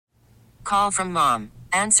call from mom.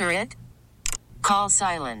 Answer it. Call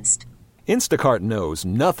silenced. Instacart knows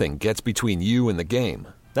nothing gets between you and the game.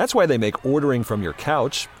 That's why they make ordering from your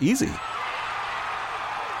couch easy.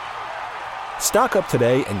 Stock up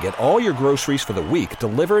today and get all your groceries for the week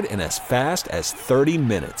delivered in as fast as 30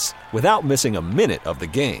 minutes without missing a minute of the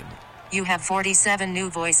game. You have 47 new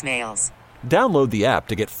voicemails. Download the app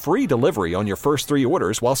to get free delivery on your first 3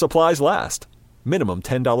 orders while supplies last. Minimum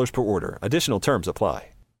 $10 per order. Additional terms apply.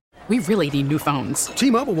 We really need new phones.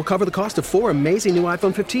 T-Mobile will cover the cost of 4 amazing new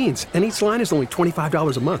iPhone 15s, and each line is only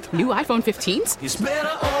 $25 a month. New iPhone 15s? It's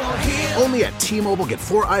better over here. Only at T-Mobile, get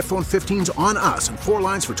 4 iPhone 15s on us and 4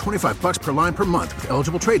 lines for $25 per line per month with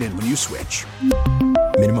eligible trade-in when you switch.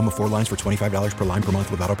 Minimum of 4 lines for $25 per line per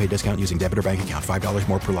month with autopay discount using debit or bank account. $5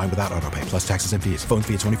 more per line without autopay, plus taxes and fees. Phone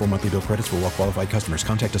fee at 24 monthly bill credits for well-qualified customers.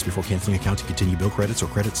 Contact us before canceling account to continue bill credits or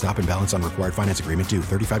credit stop and balance on required finance agreement due.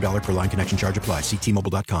 $35 per line connection charge applies. See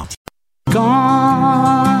T-Mobile.com.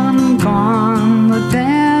 Gone, gone, the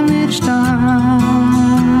damage done.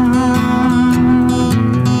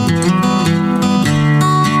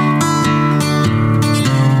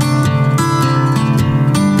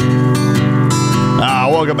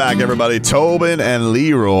 Welcome back, everybody. Tobin and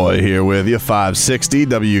Leroy here with you. 560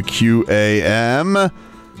 WQAM.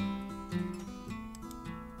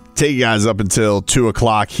 Take you guys up until 2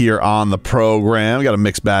 o'clock here on the program. We got a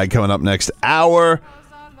mixed bag coming up next hour.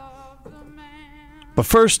 But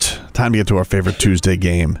first, time to get to our favorite Tuesday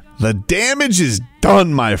game. The damage is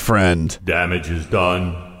done, my friend. Damage is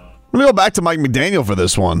done. Let me go back to Mike McDaniel for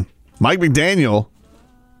this one. Mike McDaniel,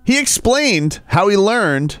 he explained how he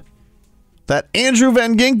learned that Andrew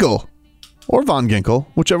Van Ginkel, or Von Ginkel,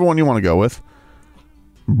 whichever one you want to go with,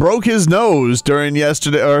 broke his nose during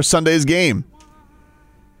Sunday's game.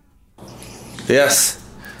 Yes.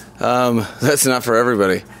 That's not for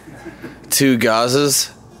everybody. 2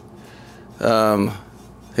 gauzes.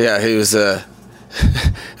 Yeah, he was, it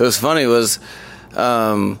was funny, with,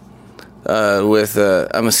 I'm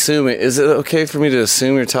assuming, is it okay for me to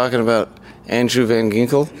assume you're talking about Andrew Van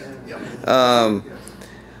Ginkel?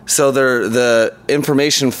 So the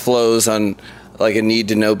information flows on like a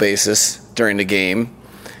need-to-know basis during the game,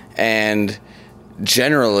 and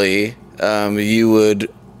generally you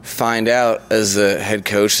would find out as a head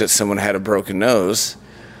coach that someone had a broken nose,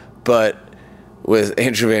 but with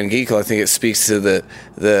Andrew Van Ginkel, I think it speaks to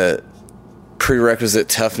the prerequisite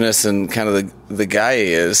toughness and kind of the guy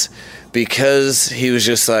he is, because he was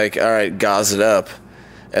just like, all right, gauze it up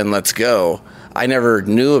and let's go. I never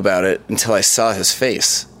knew about it until I saw his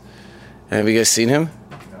face. Have you guys seen him?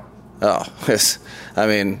 No. Oh, yes. I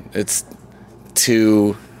mean, it's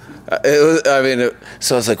too...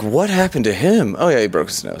 so I was like, what happened to him? Oh, yeah, he broke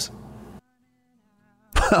his nose.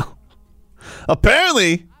 Well,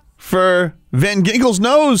 apparently, for Van Ginkel's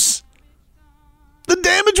nose, the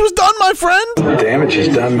damage was done, my friend. The damage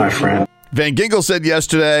is done, my friend. Van Ginkel said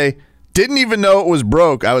yesterday, didn't even know it was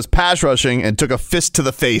broke. I was pass rushing and took a fist to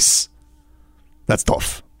the face. That's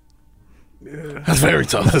tough. Yeah. That's very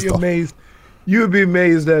tough. That's tough. You would be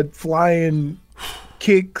amazed at flying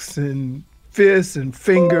kicks and fists and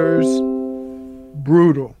fingers.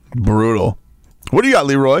 Brutal. Brutal. What do you got,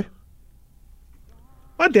 Leroy?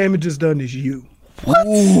 My damage is done is you. What?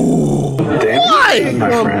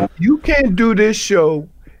 Why? You can't do this show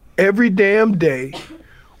every damn day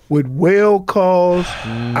with whale calls.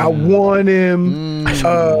 I want him.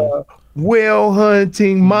 Whale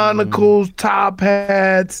hunting, monocles, top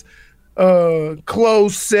hats,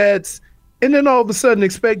 clothes sets, and then all of a sudden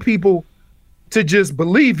expect people to just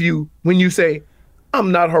believe you when you say,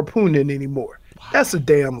 I'm not harpooning anymore. Wow. That's a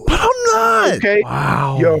damn lie. But I'm not. Okay?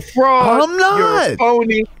 Wow. You're a fraud. I'm not. You're a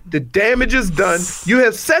phony. The damage is done. You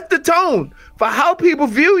have set the tone for how people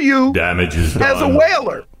view you Damage is done. as a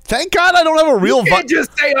whaler. Thank God I don't have a real vice. You can't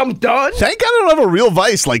just say I'm done. Thank God I don't have a real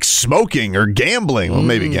vice like smoking or gambling. Well,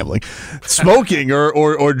 maybe gambling. Smoking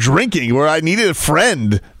or drinking where I needed a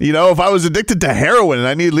friend. You know, if I was addicted to heroin and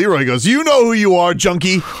I need Leroy, he goes, you know who you are,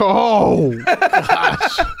 junkie. Oh,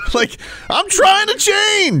 gosh. Like, I'm trying to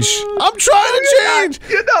change. I'm trying to change.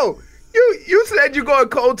 You know, you said you're going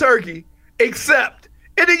cold turkey, except,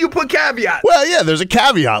 and then you put caveat. Well, yeah, there's a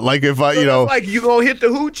caveat. Like if I, like you going to hit the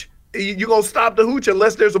hooch? You gonna stop the hooch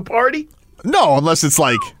unless there's a party? No, unless it's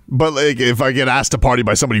like, but like if I get asked to party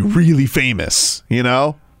by somebody really famous, you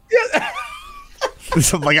know? Yeah.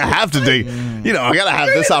 So like I have to take, I gotta have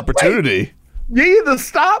this opportunity. Wait, you either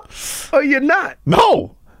stop or you're not.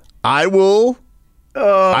 No, I will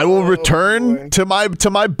return to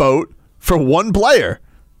my boat for one player,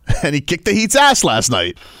 and he kicked the Heat's ass last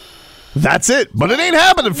night. That's it. But it ain't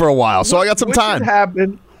happening for a while, so I got some time.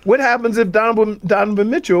 What happens if Donovan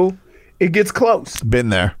Mitchell it gets close. Been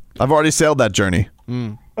there. I've already sailed that journey.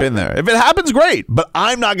 Been there. If it happens, great. But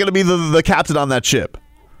I'm not going to be the captain on that ship.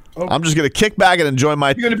 Okay. I'm just going to kick back and enjoy my.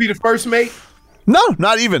 You're going to be the first mate? No,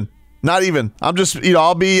 not even. Not even. I'm just,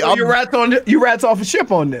 I'll be. So you rats off a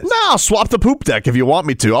ship on this? No, I'll swap the poop deck if you want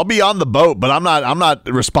me to. I'll be on the boat, but I'm not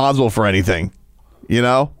responsible for anything. You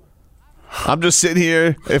know? I'm just sitting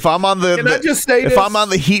here. If I'm on the, I'm on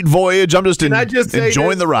the Heat voyage, I'm just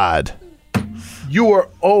enjoying the ride. You are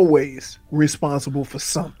always responsible for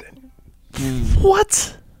something.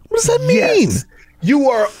 What? What does that mean? Yes, you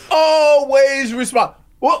are always responsible.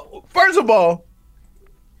 Well, first of all,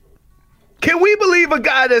 can we believe a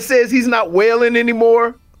guy that says he's not whaling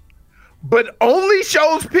anymore, but only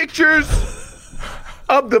shows pictures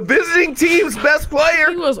of the visiting team's best player?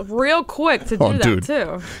 He was real quick to do that,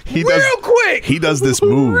 too. Quick. He does this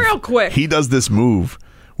move. Real quick. He does this move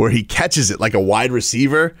where he catches it like a wide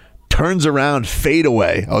receiver, turns around, fade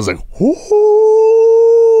away. I was like,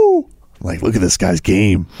 whoo! Like, look at this guy's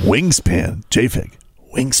game. Wingspan. JFig.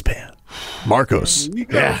 Wingspan. Marcos.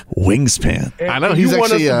 Yeah. Wingspan. I know. He's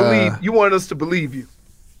actually... you want us to believe you.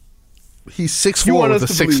 He's 6'4" with a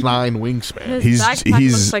 6'9" wingspan. His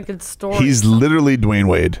backpack looks like it's stored. He's literally Dwayne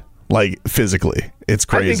Wade, like physically. It's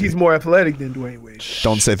crazy. I think he's more athletic than Dwayne Wade.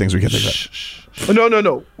 Don't say things we can't think about.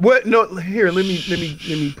 No. What? No. Here, let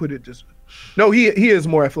me put it just. No, he is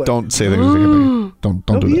more athletic. Don't say things we can't think.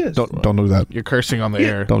 Don't do that. Don't do that. You're cursing on the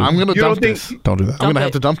air. I'm gonna dump this. Don't do that. I'm gonna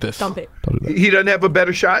have to dump this. Dump it. Don't do that. He doesn't have a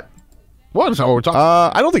better shot. What is that? What we're talking?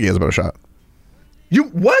 I don't think he has a better shot. You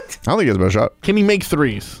what? I don't think he has a better shot. Can he make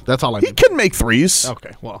threes? That's all I need. He can make threes.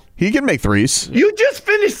 Okay, well. He can make threes. You just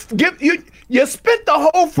finished. You spent the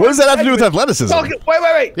whole first What does that have to do with athleticism?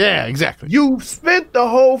 Wait. Yeah, exactly. You spent the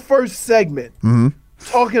whole first segment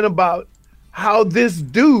talking about how this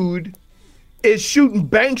dude is shooting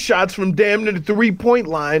bank shots from damn near the 3-point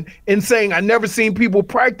line and saying, I never seen people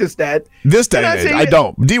practice that. This day and age, I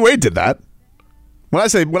don't. D-Wade did that. When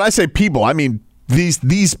I say people, I mean these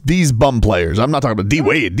bum players. I'm not talking about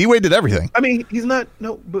D-Wade. D-Wade did everything. I mean, he's not,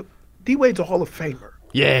 but D-Wade's a Hall of Famer.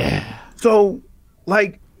 Yeah. So,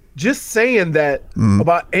 like, just saying that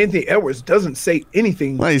about Anthony Edwards doesn't say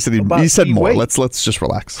anything. Well, he said more. Let's just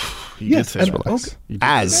relax. Yes, just relax.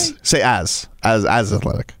 Okay. Say as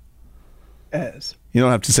athletic. As. You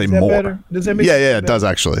don't have to say Is that more. Better? Does that make yeah, sense? it does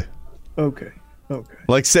actually. Okay.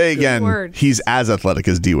 Like say again, he's as athletic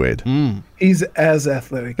as D-Wade. He's as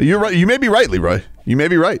athletic. You're right. You may be right, Leroy. You may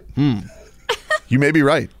be right. You may be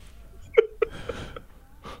right.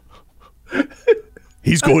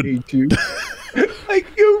 He's good. I hate you. Like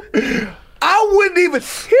you, I wouldn't even.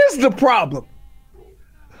 Here's the problem.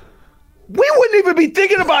 We wouldn't even be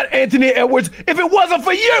thinking about Anthony Edwards if it wasn't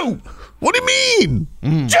for you. What do you mean?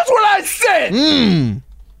 Just what I said.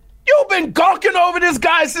 You've been gawking over this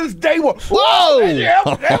guy since day one. Whoa! There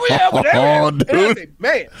we have it. Dude. And I say,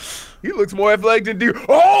 man, he looks more athletic than you.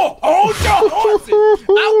 Oh,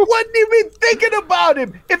 I wasn't even thinking about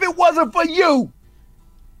him if it wasn't for you.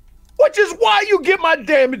 Which is why you get my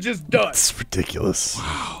damages done. It's ridiculous.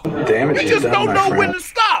 Wow. You just don't know when to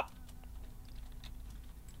stop.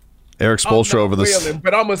 Eric Spoelstra over this.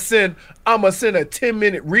 But I'm gonna send a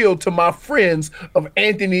 10-minute reel to my friends of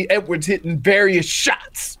Anthony Edwards hitting various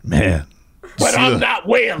shots. Man. But I'm not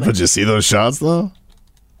wailing. Did you see those shots though?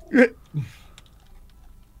 He's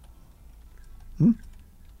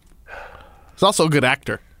also a good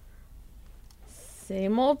actor.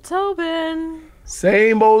 Same old Tobin.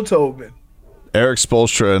 Eric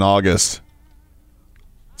Spoelstra in August.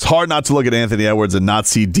 It's hard not to look at Anthony Edwards and not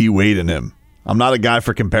see D-Wade in him. I'm not a guy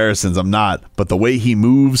for comparisons. I'm not. But the way he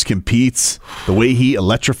moves, competes, the way he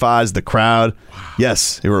electrifies the crowd,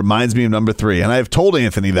 yes, it reminds me of number 3. And I have told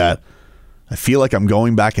Anthony that. I feel like I'm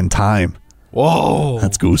going back in time. Whoa.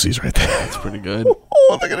 That's Goosey's right there. That's pretty good.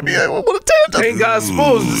 Oh, they're going to be what a tandem. Thank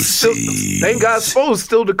God Spo's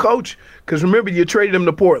still the coach. Because remember, you traded him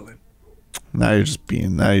to Portland. Now you're just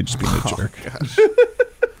being a jerk.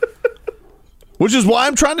 Which is why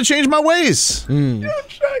I'm trying to change my ways. You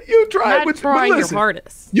try. Not trying your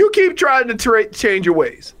hardest. You keep trying to change your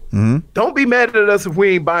ways. Don't be mad at us if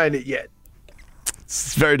we ain't buying it yet.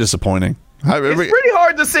 It's very disappointing. It's pretty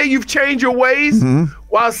hard to say you've changed your ways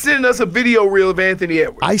while sending us a video reel of Anthony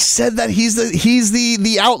Edwards. I said that he's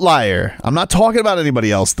the outlier. I'm not talking about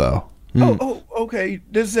anybody else though. Oh, okay.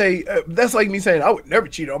 This is that's like me saying I would never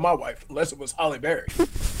cheat on my wife unless it was Holly Berry.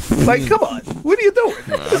 Like, come on, what are you doing?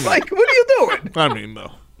 Like, what are you doing? I mean,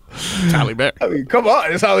 no. It's Halle Berry. I mean, come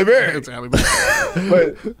on, it's Holly Berry. It's Halle Berry.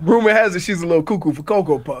 But rumor has it she's a little cuckoo for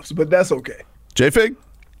Cocoa Puffs, but that's okay. J-Fig?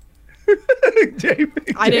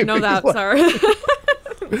 I didn't know that. Sorry.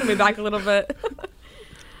 Let me back a little bit.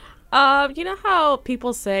 You know how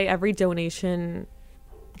people say every donation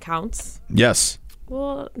counts? Yes.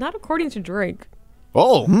 Well, not according to Drake.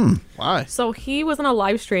 Oh, why? So he was on a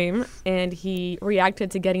live stream and he reacted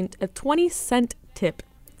to getting a 20-cent tip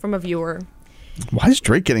from a viewer. Why is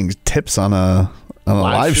Drake getting tips on a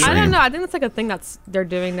live stream? I don't know. I think it's like a thing they're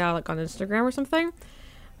doing now, like on Instagram or something.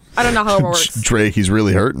 I don't know how it works. Drake, he's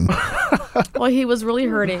really hurting. Well, he was really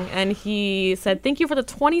hurting, and he said, "Thank you for the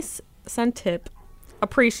 20-cent tip.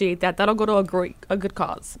 Appreciate that. That'll go to a good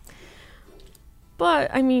cause."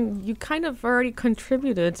 But I mean, you kind of already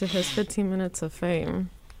contributed to his 15 minutes of fame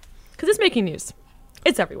because it's making news.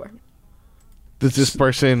 It's everywhere. Does this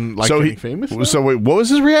person getting famous? Now? So wait, what was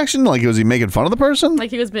his reaction? Like, was he making fun of the person?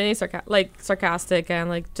 Like he was being sarcastic and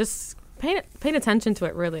like just paying attention to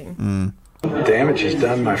it. Really. Damage is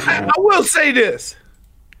done, my friend. I will say this.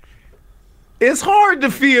 It's hard to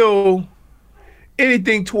feel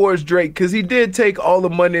anything towards Drake because he did take all the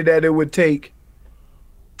money that it would take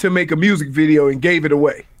to make a music video and gave it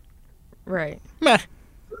away. Right. Meh.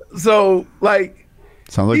 So,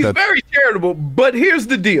 sounds like he's that. very charitable, but here's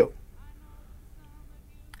the deal.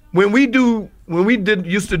 When we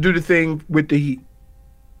used to do the thing with the Heat,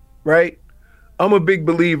 right? I'm a big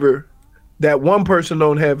believer that one person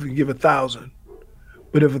don't have to give 1,000,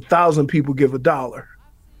 but if 1,000 people give $1,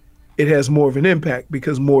 it has more of an impact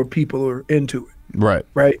because more people are into it. Right.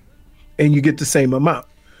 Right. And you get the same amount.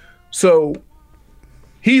 So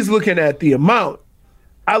he's looking at the amount.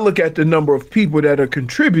 I look at the number of people that are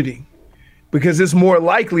contributing because it's more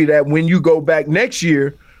likely that when you go back next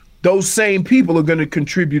year, those same people are going to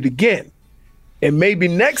contribute again. And maybe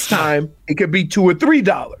next time it could be $2 or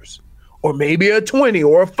 $3 or maybe a 20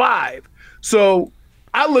 or a 5. So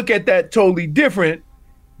I look at that totally different,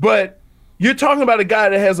 but you're talking about a guy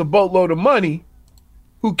that has a boatload of money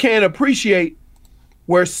who can't appreciate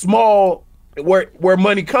where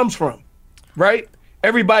money comes from, right?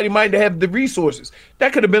 Everybody might have the resources.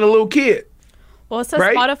 That could have been a little kid. Well, it says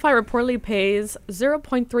right? Spotify reportedly pays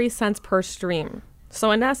 0.3 cents per stream. So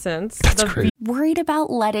in essence, Worried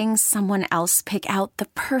about letting someone else pick out the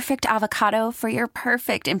perfect avocado for your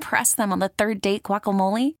perfect impress them on the third date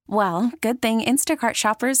guacamole? Well, good thing Instacart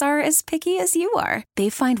shoppers are as picky as you are.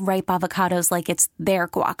 They find ripe avocados like it's their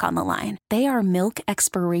guac on the line. They are milk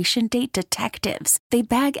expiration date detectives. They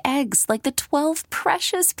bag eggs like the 12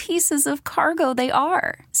 precious pieces of cargo they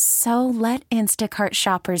are. So let Instacart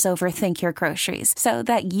shoppers overthink your groceries so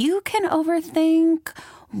that you can overthink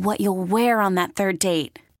what you'll wear on that third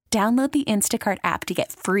date. Download the Instacart app to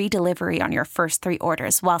get free delivery on your first 3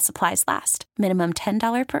 orders while supplies last. Minimum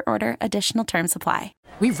 $10 per order. Additional terms apply.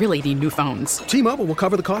 We really need new phones. T-Mobile will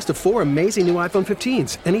cover the cost of 4 amazing new iPhone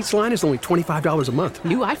 15s, and each line is only $25 a month.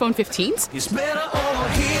 New iPhone 15s? It's better over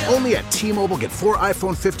here. Only at T-Mobile, get 4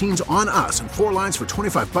 iPhone 15s on us and 4 lines for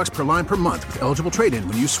 $25 per line per month with eligible trade-in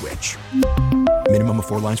when you switch. Minimum of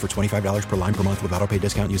 4 lines for $25 per line per month with autopay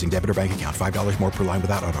discount using debit or bank account. $5 more per line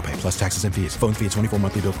without autopay, plus taxes and fees. Phone fee at 24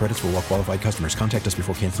 monthly bill credits for well-qualified customers. Contact us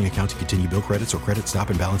before canceling account to continue bill credits or credit stop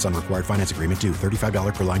and balance on required finance agreement due.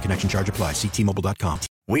 $35 per line connection charge applies. See T-Mobile.com.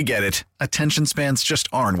 We get it. Attention spans just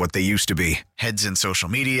aren't what they used to be. Heads in social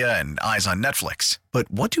media and eyes on Netflix.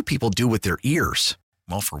 But what do people do with their ears?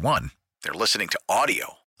 Well, for one, they're listening to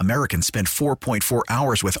audio. Americans spend 4.4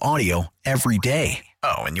 hours with audio every day.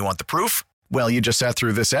 Oh, and you want the proof? Well, you just sat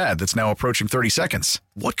through this ad that's now approaching 30 seconds.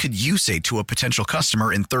 What could you say to a potential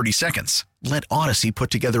customer in 30 seconds? Let Odyssey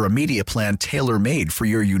put together a media plan tailor-made for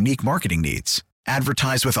your unique marketing needs.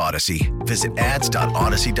 Advertise with Odyssey. Visit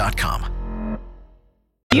ads.odyssey.com.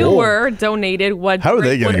 Viewer donated what How are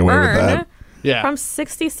they getting away with that? Yeah. From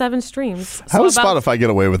 67 streams. How does Spotify get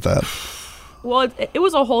away with that? Well, it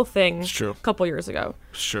was a whole thing. It's true. A couple years ago.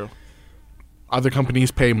 It's true. Other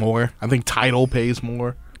companies pay more. I think Tidal pays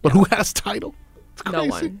more. But who has Tidal? It's crazy.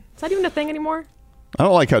 No one. Is that even a thing anymore? I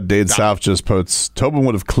don't like how Dade South just puts Tobin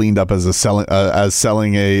would have cleaned up Tobin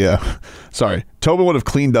would have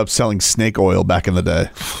cleaned up selling snake oil back in the day.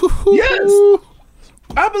 Yes,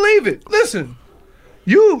 I believe it. Listen,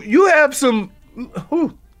 you have some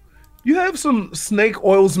snake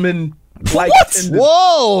oilsmen. Like what?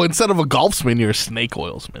 Whoa! Instead of a golfsman, you're a snake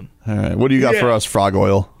oilsman. All right, what do you got for us, frog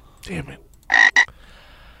oil? Damn it!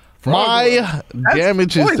 My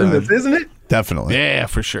damage is done, isn't it? Definitely. Yeah,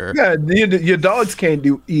 for sure. Yeah, your dogs can't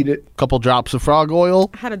eat it. Couple drops of frog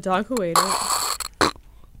oil. I had a dog who ate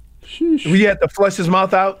it. We had to flush his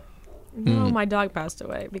mouth out. No, my dog passed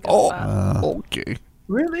away because of that. Okay.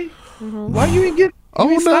 Really? Mm-hmm. Why you didn't get? Oh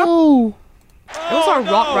no! It was our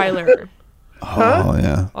Rottweiler. Oh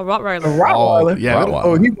yeah. A Rottweiler. A Rottweiler. Oh, yeah.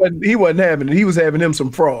 Rottweiler. He wasn't having it. He was having him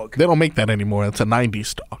some frog. They don't make that anymore. It's a 90s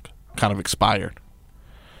stock. Kind of expired.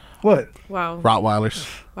 What? Wow. Rottweilers.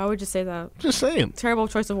 Why would you say that? Just saying. Terrible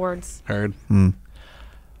choice of words. Heard.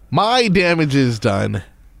 My damages done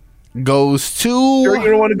goes to. Sure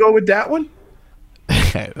you don't want to go with that one?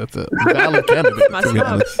 That's a valid candidate. Messed to be up.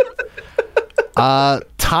 honest.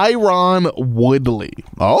 Tyron Woodley.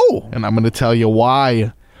 Oh. And I'm going to tell you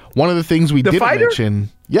why. One of the things we The didn't fighter? mention.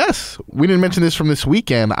 Yes. We didn't mention this from this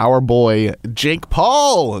weekend. Our boy Jake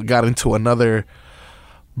Paul got into another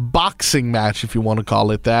boxing match, if you want to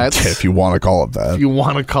call it that. If you want to call it that. If you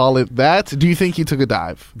want to call it that. Do you think he took a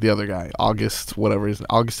dive? The other guy, August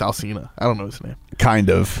Alsina. I don't know his name. Kind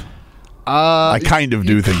of. I kind of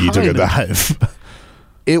do think he took a dive.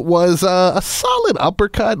 It was a solid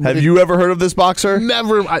uppercut. Have you ever heard of this boxer?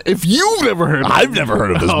 Never. If you've never heard of him. I've never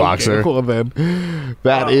heard of this boxer. Well, then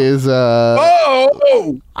that is.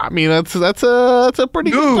 Oh! I mean, that's a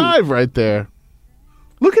pretty good dive right there.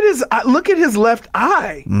 Look at his left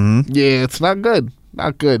eye. Yeah, it's not good.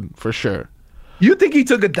 Not good for sure. You think he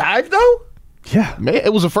took a dive though? Yeah,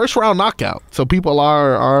 it was a first round knockout, so people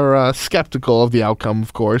are skeptical of the outcome,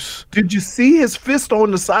 of course. Did you see his fist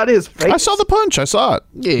on the side of his face? I saw the punch. I saw it.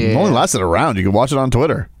 Yeah. It only lasted a round. You can watch it on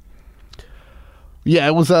Twitter. Yeah,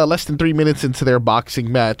 it was less than 3 minutes into their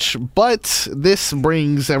boxing match, but this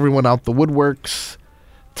brings everyone out the woodworks.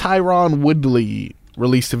 Tyron Woodley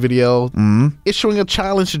released a video issuing a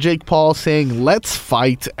challenge to Jake Paul saying, "Let's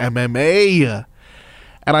fight MMA."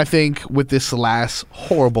 And I think with this last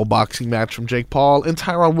horrible boxing match from Jake Paul and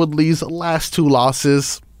Tyron Woodley's last 2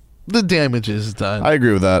 losses, the damage is done. I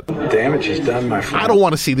agree with that. Damage is done, my friend. I don't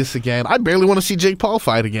want to see this again. I barely want to see Jake Paul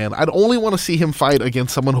fight again. I'd only want to see him fight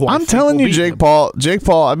against someone who I'm telling you, Jake Paul,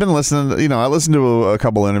 I've been listening, I listened to a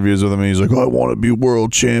couple interviews with him, and he's like, I want to be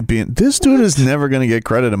world champion. This dude is never going to get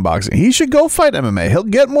credit in boxing. He should go fight MMA. He'll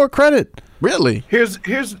get more credit. Really? Here's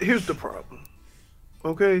the problem.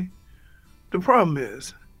 Okay? The problem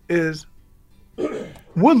is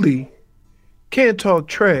Woodley can't talk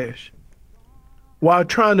trash while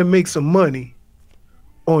trying to make some money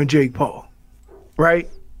on Jake Paul, right?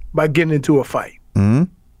 By getting into a fight.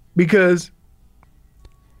 Because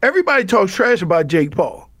everybody talks trash about Jake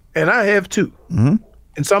Paul, and I have too. And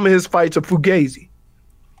some of his fights are fugazi.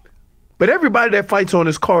 But everybody that fights on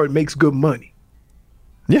his card makes good money.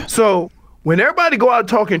 Yeah. So when everybody go out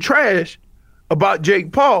talking trash about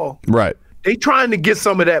Jake Paul, right, they trying to get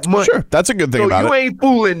some of that money. Sure, that's a good thing about it. So you ain't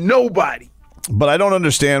fooling nobody. But I don't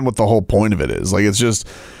understand what the whole point of it is. Like, it's just,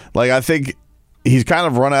 like, I think he's kind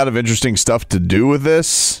of run out of interesting stuff to do with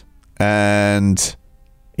this. And,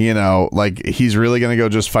 like, he's really going to go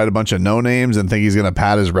just fight a bunch of no-names and think he's going to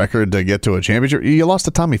pad his record to get to a championship. You lost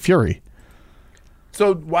to Tommy Fury.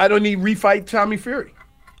 So why don't he refight Tommy Fury?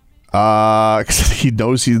 'Cause he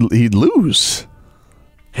knows he'd lose.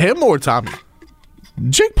 Him or Tommy?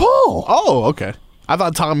 Jake Paul. Oh, okay. I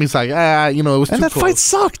thought Tommy's like, it was too And that close. fight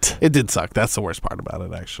sucked. It did suck. That's the worst part about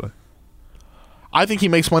it, actually. I think he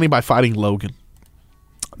makes money by fighting Logan.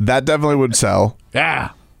 That definitely would sell.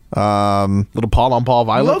 Yeah. Little Paul on Paul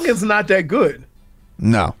violence. Logan's not that good.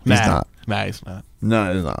 No, he's not. Nah, he's not.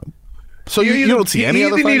 No, he's not. So you don't see any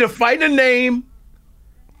other You fight? either need to fight a name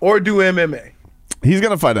or do MMA. He's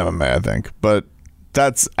going to fight MMA, I think. But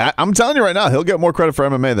I'm telling you right now, he'll get more credit for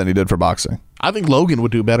MMA than he did for boxing. I think Logan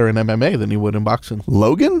would do better in MMA than he would in boxing.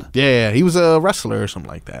 Logan? Yeah, he was a wrestler or something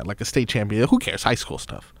like that, like a state champion. Who cares? High school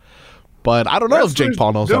stuff. But I don't know if Jake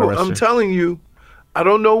Paul knows how to wrestle. I'm telling you, I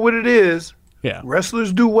don't know what it is. Yeah.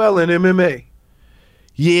 Wrestlers do well in MMA.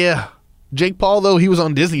 Yeah. Jake Paul, though, he was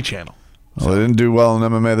on Disney Channel. Well, they didn't do well in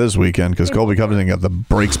MMA this weekend because Colby Covington got the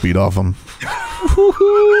brakes beat off him.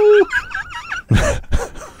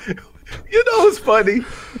 It's funny.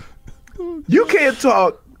 You can't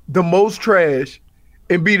talk the most trash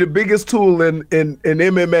and be the biggest tool in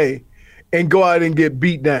MMA and go out and get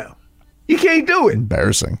beat down. You can't do it.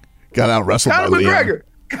 Embarrassing. Got out wrestled by Conor Liam.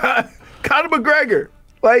 McGregor. Conor McGregor.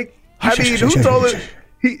 Like, I mean, who told him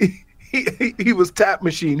he was tap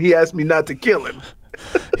machine? He asked me not to kill him.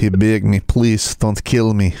 He begged me, please don't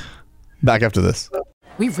kill me. Back after this.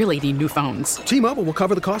 We really need new phones. T-Mobile will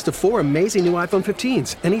cover the cost of 4 amazing new iPhone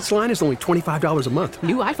 15s, and each line is only $25 a month.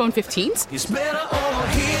 New iPhone 15s? It's better over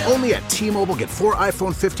here. Only at T-Mobile, get 4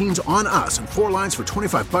 iPhone 15s on us and 4 lines for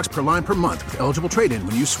 $25 per line per month with eligible trade-in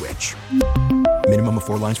when you switch. Minimum of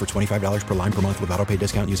 4 lines for $25 per line per month with autopay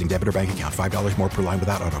discount using debit or bank account. $5 more per line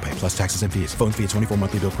without autopay, plus taxes and fees. Phone fee at 24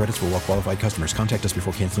 monthly bill credits for well-qualified customers. Contact us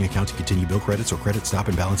before canceling account to continue bill credits or credit stop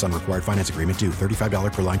and balance on required finance agreement due.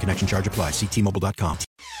 $35 per line connection charge applies. See T-Mobile.com.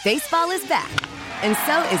 Baseball is back, and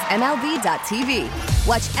so is MLB.tv.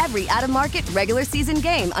 Watch every out-of-market regular season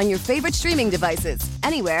game on your favorite streaming devices,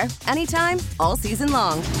 anywhere, anytime, all season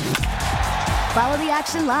long. Follow the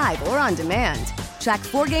action live or on demand. Track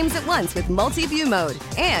 4 games at once with multi-view mode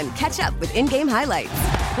and catch up with in-game highlights.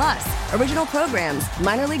 Plus, original programs,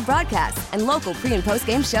 minor league broadcasts, and local pre- and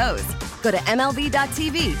post-game shows. Go to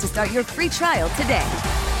MLB.tv to start your free trial today.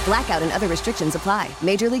 Blackout and other restrictions apply.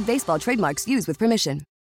 Major League Baseball trademarks used with permission.